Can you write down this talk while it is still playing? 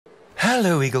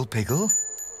Hello, Eagle Piggle.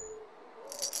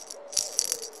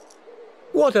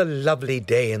 What a lovely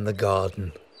day in the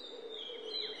garden.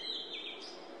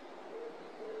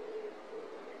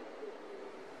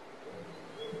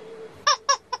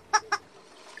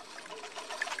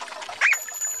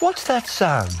 What's that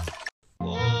sound?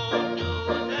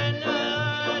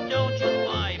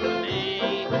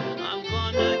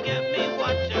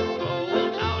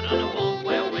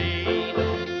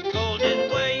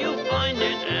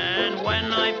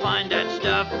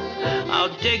 I'll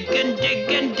dig and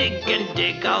dig and dig and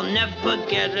dig, I'll never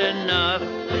get enough.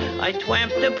 I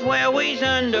twamp the prairies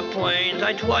and the plains,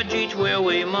 I trudge each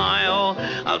weary mile.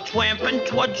 I'll twamp and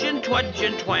trudge and trudge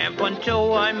and twamp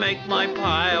until I make my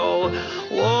pile.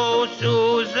 Whoa,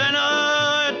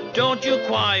 Susanna, don't you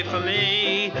cry for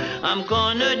me. I'm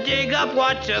gonna dig up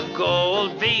lots of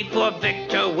gold, V for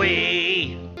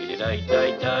victory.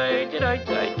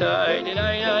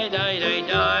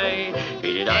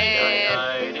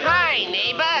 Hi,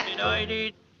 neighbor.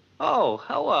 Oh,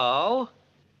 hello.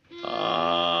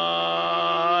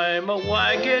 I'm a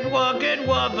wagged, rugged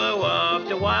lover of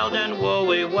the wild and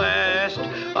woolly west.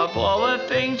 Of all the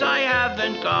things I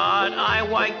haven't got, I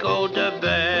like gold the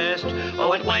best.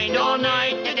 Oh, it rained all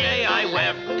night, today I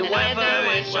wept. The weather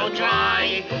is so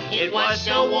dry. It was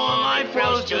so warm, I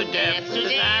froze to death.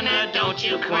 Susanna, don't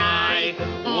you cry.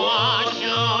 Oh,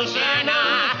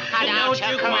 Susanna, don't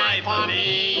you cry for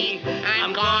me.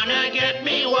 I'm gonna get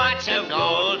me lots of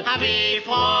gold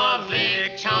before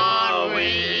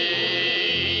victory.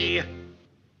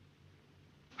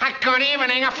 Good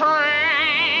evening,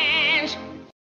 friend.